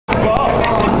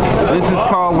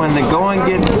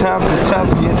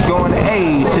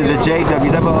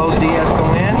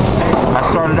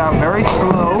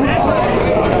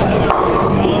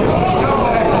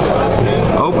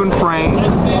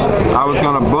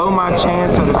blow my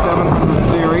chance at a 700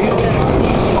 series. 9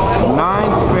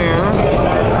 spare.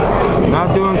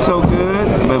 Not doing so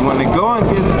good, but when the going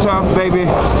gets tough, baby,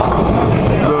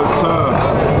 look tough.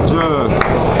 Just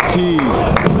keep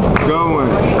going.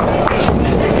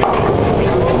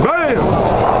 Bam!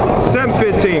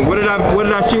 715. What did I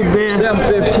shoot, Ben?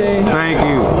 715. Thank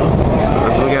you.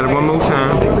 Let's look at it one more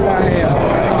time.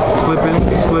 Slipping,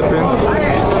 slipping,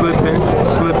 slipping,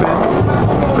 slipping.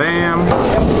 Bam,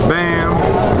 bam,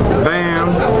 bam,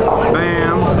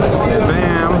 bam,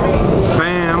 bam,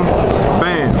 bam,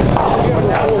 bam.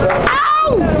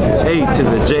 Ow! A to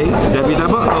the J, W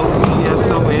double O, E S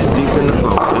O N, deep in the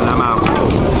boat, and I'm out.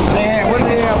 Man, what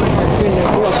the hell is in your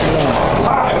book?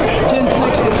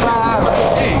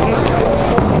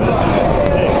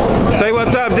 1065. Say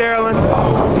what's up, Darylyn.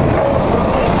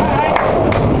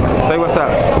 Say what's up.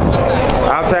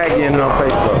 I'll tag you in on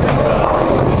Facebook.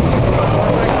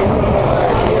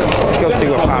 Let's go see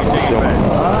what Pop is doing.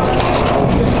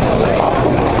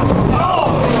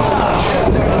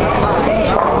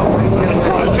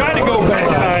 I'm trying to go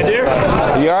backside there.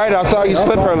 You alright? I saw you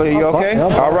slip earlier. You okay?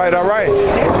 Alright, alright.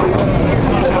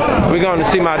 We're going to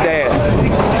see my dad.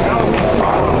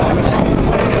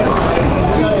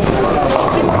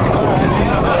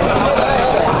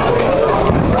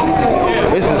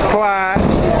 This is Clyde,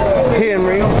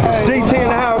 Henry, GT in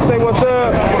the house. Say what's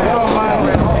up.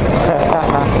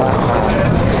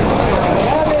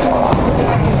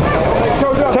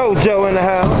 Joe in the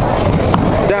house.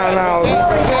 Down house.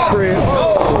 Chris.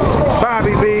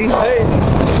 Bobby B. Hey.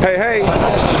 Hey, hey.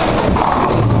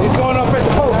 He's going up at the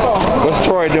post office. What's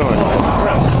Troy doing?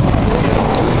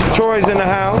 Troy's in the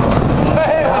house.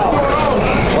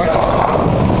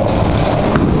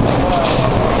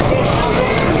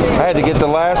 I had to get the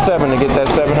last 7 to get that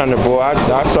 700, boy. I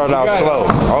started out slow.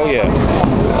 Oh, yeah.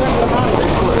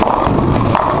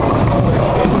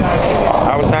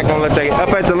 I was not going to let that... Up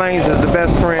at the lanes is the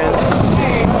best friends.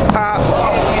 Pop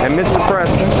and Mr.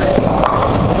 Preston.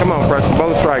 Come on, Preston.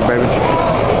 Both strike, baby.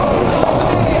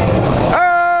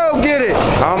 Oh, get it.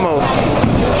 Almost.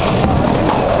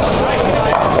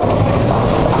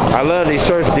 I love these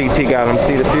shirts DT got them.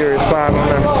 See the Furious 5 on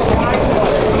them?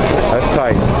 That's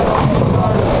tight.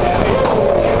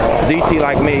 DT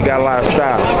like me got a lot of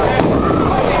style.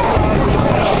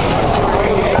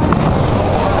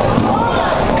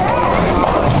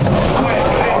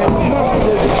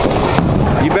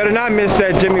 You better not miss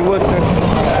that, Jimmy Woodson.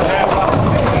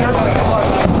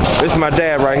 This is my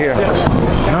dad right here.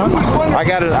 I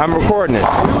got it. I'm recording it. He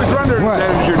was wondering if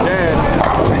that was your dad.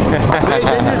 They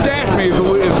just asked me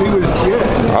if he was good.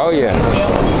 Oh yeah.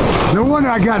 No wonder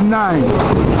I got 9.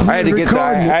 I had to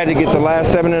get the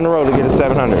last 7 in a row to get a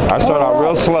 700. I started out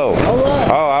real slow.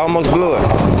 Oh, I almost blew it.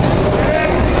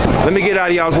 Let me get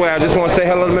out of y'all's way. I just want to say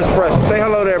hello to Mr. Preston. Say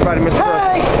hello to everybody, Mr.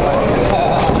 Preston.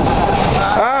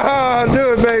 Oh,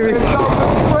 do it, baby.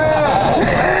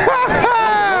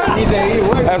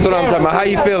 That's what I'm talking about. How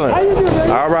you feeling?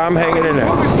 All right, I'm hanging in there.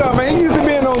 All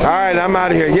right, I'm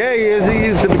out of here. Yeah, he is. He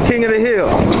is the king of the hill.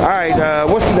 All right,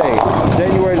 what's the day?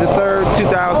 January the 3rd,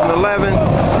 2011.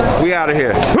 We out of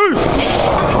here. Peace.